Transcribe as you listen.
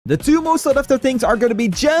The two most sought after things are going to be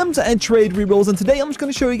gems and trade rerolls, and today I'm just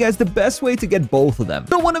going to show you guys the best way to get both of them.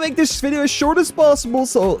 I want to make this video as short as possible,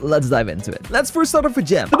 so let's dive into it. Let's first start off with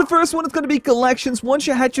gems. So the first one is going to be collections. Once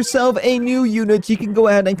you hatch yourself a new unit, you can go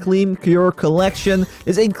ahead and claim your collection.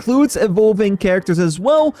 This includes evolving characters as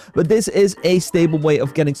well, but this is a stable way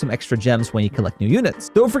of getting some extra gems when you collect new units.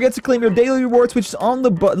 Don't forget to claim your daily rewards, which is on the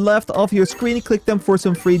left of your screen. Click them for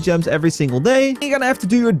some free gems every single day. You're going to have to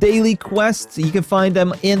do your daily quests. You can find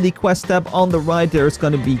them in the quest tab on the right. There's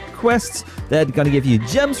going to be quests that are going to give you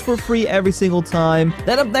gems for free every single time.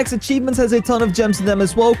 Then up next, achievements has a ton of gems in them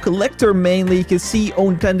as well. Collector mainly, you can see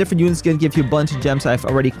own 10 different units, going to give you a bunch of gems. I've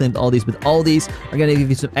already claimed all these, but all these are going to give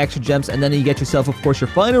you some extra gems, and then you get yourself, of course, your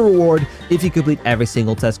final reward if you complete every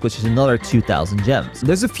single task, which is another 2,000 gems.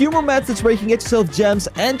 There's a few more methods where you can get yourself gems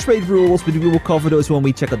and trade rerolls, but we will cover those when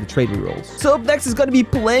we check out the trade rerolls. So up next is going to be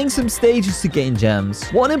playing some stages to gain gems.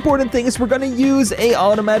 One important thing is we're going to use a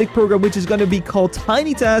automatic program, which is going to be called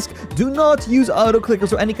Tiny Task. Do not use auto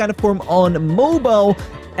clickers or any kind of form on mobile.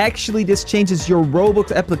 Actually, this changes your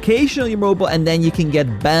Roblox application on your mobile, and then you can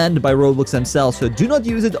get banned by Roblox themselves. So do not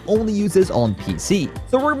use it, only use this on PC.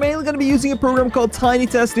 So we're mainly going to be using a program called Tiny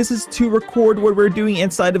Task. This is to record what we're doing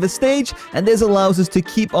inside of a stage, and this allows us to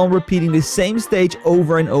keep on repeating the same stage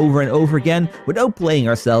over and over and over again without playing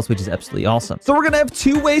ourselves, which is absolutely awesome. So we're going to have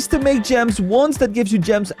two ways to make gems. One that gives you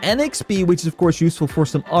gems and XP, which is of course useful for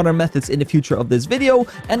some other methods in the future of this video,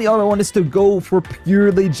 and the other one is to go for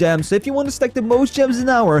purely gems. So if you want to stack the most gems in an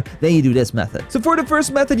hour, then you do this method. So for the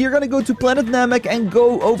first method, you're going to go to Planet Namek and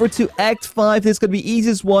go over to Act 5. This is going to be the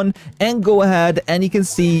easiest one, and go ahead and you can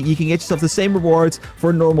see you can get yourself the same rewards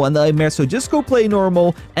for normal and nightmare. So just go play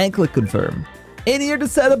normal and click confirm. In here, the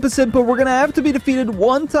setup is simple. We're going to have to be defeated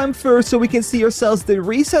one time first so we can see ourselves the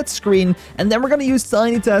reset screen, and then we're going to use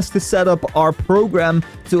Tiny Task to set up our program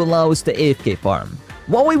to allow us to AFK farm.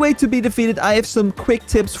 While we wait to be defeated, I have some quick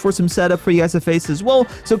tips for some setup for you guys to face as well.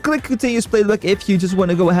 So click continuous playback if you just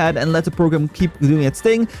want to go ahead and let the program keep doing its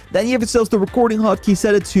thing. Then you have yourself the recording hotkey,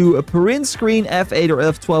 set it to a print screen, F8 or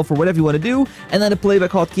F12 or whatever you want to do. And then the playback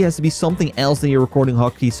hotkey has to be something else than your recording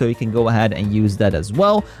hotkey, so you can go ahead and use that as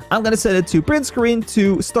well. I'm going to set it to print screen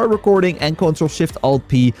to start recording, and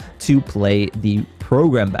Ctrl-Shift-Alt-P to play the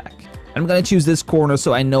program back. I'm going to choose this corner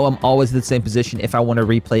so I know I'm always in the same position if I want to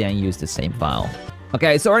replay and use the same file.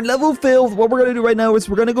 Okay, so our level filled. What we're going to do right now is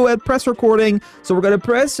we're going to go ahead and press recording. So we're going to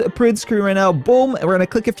press print screen right now. Boom. And we're going to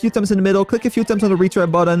click a few times in the middle. Click a few times on the retry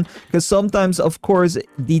button, because sometimes, of course,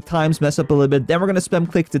 the times mess up a little bit. Then we're going to spam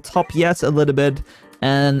click the top yes a little bit.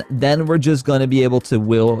 And then we're just going to be able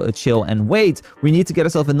to chill and wait. We need to get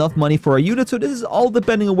ourselves enough money for our unit. So this is all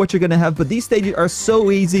depending on what you're going to have. But these stages are so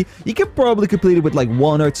easy. You can probably complete it with like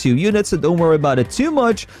 1 or 2 units. So don't worry about it too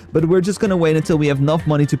much. But we're just going to wait until we have enough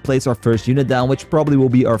money to place our first unit down, which probably will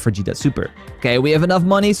be our Vegeta Super. Okay, we have enough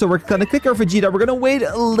money. So we're going to click our Vegeta. We're going to wait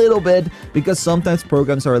a little bit, because sometimes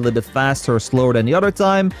programs are a little bit faster or slower than the other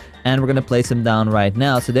time. And we're going to place them down right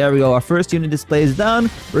now. So there we go. Our first unit is placed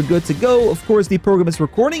down. We're good to go. Of course, the program is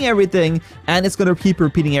recording everything, and it's going to keep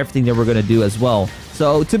repeating everything that we're going to do as well.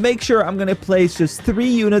 So to make sure, I'm going to place just 3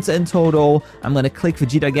 units in total. I'm going to click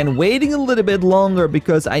Vegeta again, waiting a little bit longer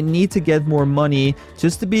because I need to get more money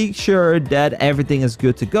just to be sure that everything is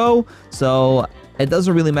good to go. So it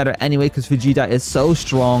doesn't really matter anyway, because Vegeta is so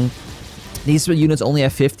strong. These units only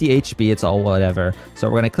have 50 HP. It's all whatever. So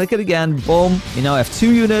we're going to click it again. Boom. You know, I have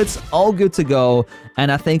 2 units. All good to go.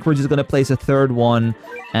 And I think we're just going to place a third one,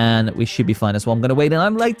 and we should be fine as well. I'm going to wait, and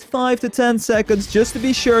I'm like 5 to 10 seconds just to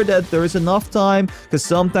be sure that there is enough time, because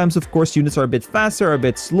sometimes, of course, units are a bit faster or a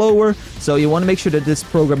bit slower. So you want to make sure that this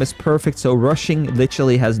program is perfect. So rushing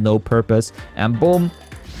literally has no purpose. And boom.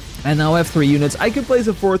 And now I have 3 units. I could place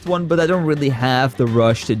a 4th one, but I don't really have the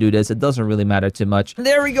rush to do this. It doesn't really matter too much. And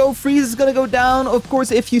there we go. Freeze is going to go down. Of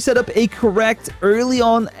course, if you set up a correct early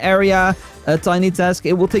on area Tiny Task,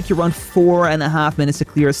 it will take you around 4.5 minutes to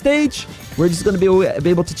clear a stage. We're just going to be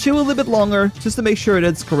able to chill a little bit longer just to make sure that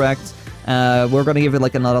it's correct. We're going to give it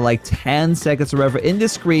like another like 10 seconds or whatever in the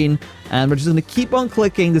screen, and we're just going to keep on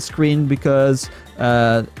clicking the screen, because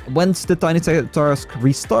once the Tiny Task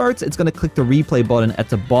restarts, it's going to click the replay button at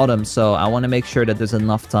the bottom. So I want to make sure that there's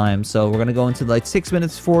enough time. So we're going to go into like 6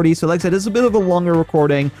 minutes 40. So like I said, this is a bit of a longer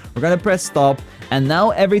recording. We're going to press stop, and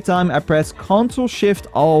now every time I press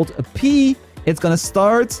Ctrl-Shift-Alt-P, it's going to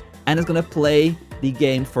start, and it's going to play the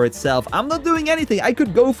game for itself. I'm not doing anything. I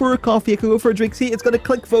could go for a coffee, I could go for a drink. See, it's gonna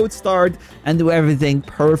click vote start and do everything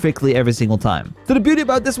perfectly every single time. So the beauty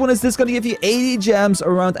about this one is this is gonna give you 80 gems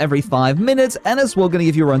around every 5 minutes, and as well gonna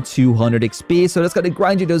give you around 200 XP. So that's gonna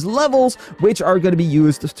grind you those levels, which are gonna be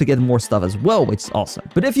used to get more stuff as well, which is awesome.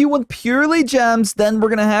 But if you want purely gems, then we're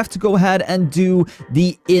gonna have to go ahead and do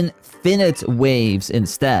the infinite waves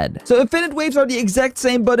instead. So infinite waves are the exact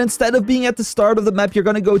same, but instead of being at the start of the map, you're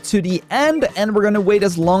gonna go to the end, and we're gonna wait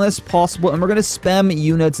as long as possible, and we're gonna spam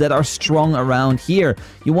units that are strong around here.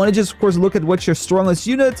 You want to just, of course, look at what's your strongest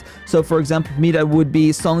unit. So for example, for me, that would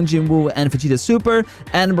be Song Jinwoo and Vegeta Super,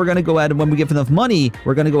 and we're gonna go ahead, and when we give enough money,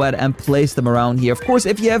 we're gonna go ahead and place them around here. Of course,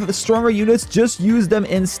 if you have stronger units, just use them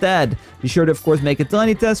instead. Be sure to, of course, make a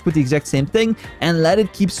tiny test with the exact same thing, and let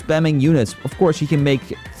it keep spamming units. Of course, you can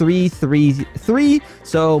make 3, 3, 3,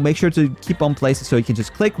 so make sure to keep on placing, so you can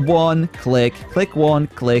just click one, click one,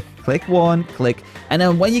 click one, click, and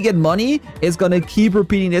then when you get money, it's gonna keep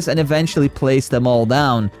repeating this and eventually place them all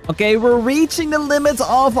down. Okay, we're reaching the limits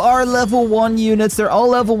of our level 1 units. They're all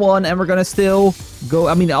level 1, and we're gonna still go,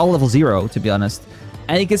 I mean, all level 0, to be honest.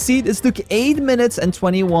 And you can see this took 8 minutes and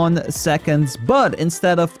 21 seconds, but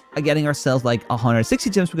instead of getting ourselves like 160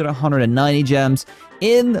 gems, we got 190 gems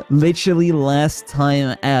in literally less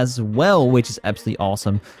time as well, which is absolutely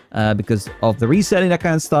awesome because of the resetting, that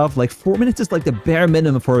kind of stuff. Like 4 minutes is like the bare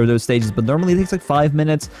minimum for those stages, but normally it takes like 5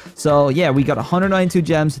 minutes. So yeah, we got 192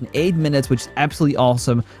 gems in 8 minutes, which is absolutely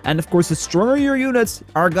awesome. And of course, the stronger your units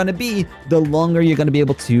are gonna be, the longer you're gonna be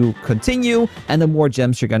able to continue, and the more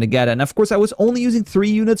gems you're gonna get. And of course, I was only using 3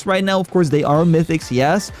 units right now. Of course, they are mythics,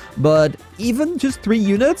 yes, but even just 3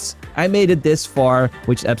 units, I made it this far,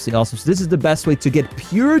 which is absolutely awesome. So this is the best way to get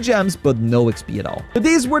pure gems, but no XP at all. But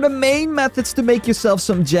these were the main methods to make yourself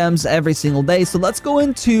some gems every single day. So let's go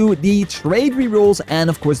into the trade rerolls and,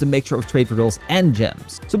 of course, the mixture of trade rerolls and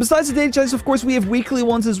gems. So besides the daily challenges, of course, we have weekly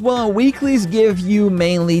ones as well. Weeklies give you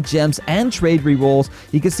mainly gems and trade rerolls.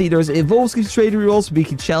 You can see there's Evolves gives you trade rerolls,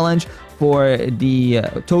 weekly challenge. For the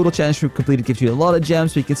total challenge completed gives you a lot of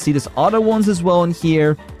gems. So you can see there's other ones as well in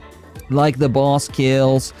here, like the boss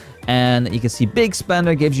kills, and you can see Big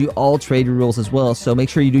Spender gives you all trade rerolls as well. So make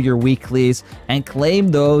sure you do your weeklies and claim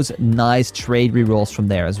those nice trade rerolls from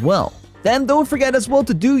there as well. Then don't forget as well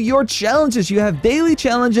to do your challenges. You have daily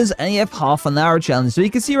challenges and you have half-an-hour challenges. So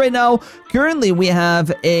you can see right now, currently we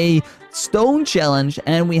have a stone challenge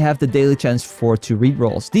and we have the daily challenge for 2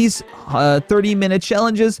 rerolls. These 30-minute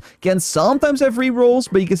challenges can sometimes have rerolls,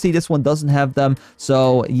 but you can see this one doesn't have them,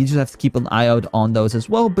 so you just have to keep an eye out on those as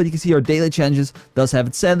well. But you can see our daily challenges does have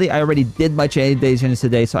it. Sadly, I already did my daily challenges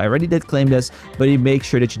today, so I already did claim this, but you make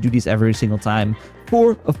sure that you do these every single time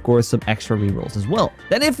for, of course, some extra rerolls as well.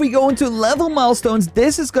 Then if we go into level milestones,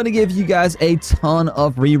 this is going to give you guys a ton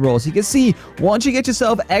of rerolls. You can see once you get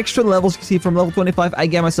yourself extra levels, you can see from level 25, I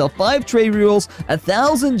get myself 5 trade rerolls,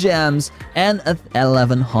 1,000 gems, and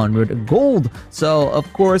 1,100 gold. So,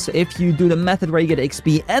 of course, if you do the method where you get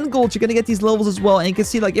XP and gold, you're going to get these levels as well. And you can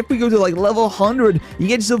see, like, if we go to, like, level 100, you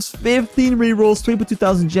get yourselves 15 rerolls,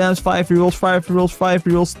 3,200 gems, 5 rerolls, 5 rerolls, 5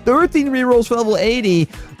 rerolls, 13 rerolls for level 80.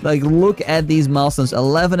 Like, look at these milestones.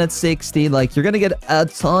 11 at 60, like, you're gonna get a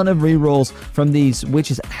ton of rerolls from these,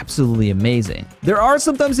 which is absolutely amazing. There are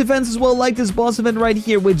sometimes events as well, like this boss event right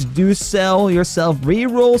here, which do sell yourself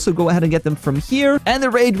rerolls, so go ahead and get them from here. And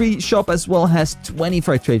the raid shop as well has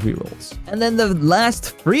 25 trade rerolls. And then the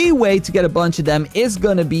last free way to get a bunch of them is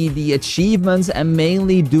gonna be the achievements, and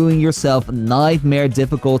mainly doing yourself nightmare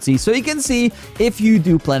difficulty. So you can see if you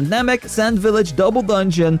do Planet Namek, Sand Village, Double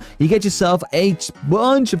Dungeon, you get yourself a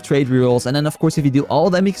bunch of trade rerolls. And then of course if you do all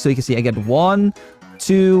of them, so you can see I get 1,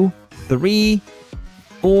 2, 3,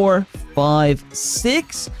 4, 5,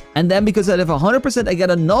 6, and then because I have 100%, I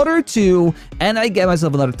get another 2, and I get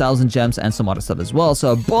myself another 1,000 gems and some other stuff as well.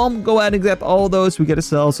 So boom, go ahead and grab all those. We get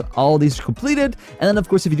ourselves all these completed. And then of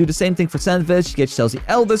course, if you do the same thing for Sandwich, you get yourselves the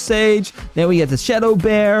Elder Sage. Then we get the Shadow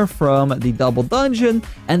Bear from the Double Dungeon.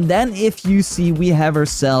 And then if you see, we have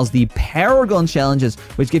ourselves the Paragon challenges,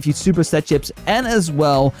 which give you super set chips, and as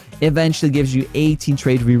well eventually gives you 18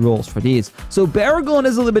 trade rerolls for these. So Paragon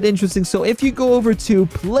is a little bit interesting. So if you go over to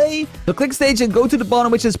play, so click stage and go to the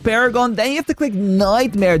bottom, which is Paragon. Then you have to click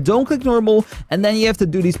Nightmare. Don't click normal. And then you have to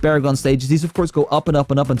do these Paragon stages. These, of course, go up and up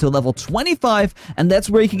and up until level 25. And that's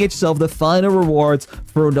where you can get yourself the final rewards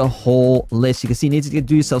for the whole list. You can see you need to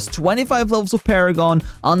do yourselves 25 levels of Paragon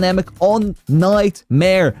on Namek on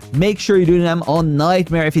Nightmare. Make sure you do them on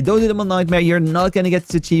Nightmare. If you don't do them on Nightmare, you're not going to get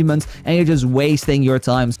the achievements and you're just wasting your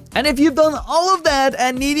time. And if you've done all of that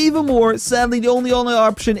and need even more, sadly, the only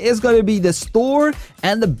option is going to be the store.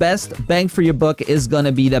 And the best bang for your buck is going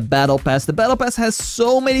to be need a battle pass. The battle pass has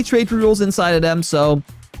so many trade rerolls inside of them, so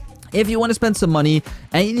if you want to spend some money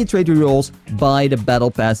and you need trade rerolls, buy the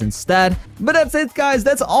battle pass instead. But that's it, guys.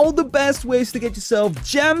 That's all the best ways to get yourself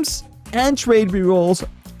gems and trade rerolls.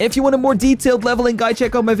 If you want a more detailed leveling guide,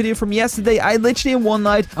 check out my video from yesterday. I literally in one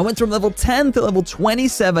night, I went from level 10 to level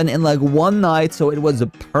 27 in like one night. So it was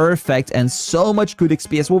perfect and so much good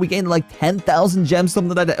XP. Well, we gained like 10,000 gems,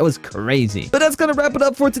 something like that. It was crazy. But that's gonna wrap it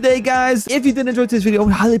up for today, guys. If you did enjoy this video, I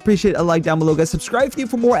would highly appreciate a like down below, guys. Subscribe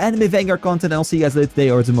for more anime Vanguard content. I'll see you guys later today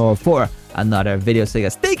or tomorrow for another video. So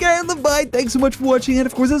guys, take care and bye. Thanks so much for watching. And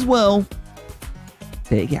of course as well,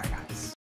 take care, guys.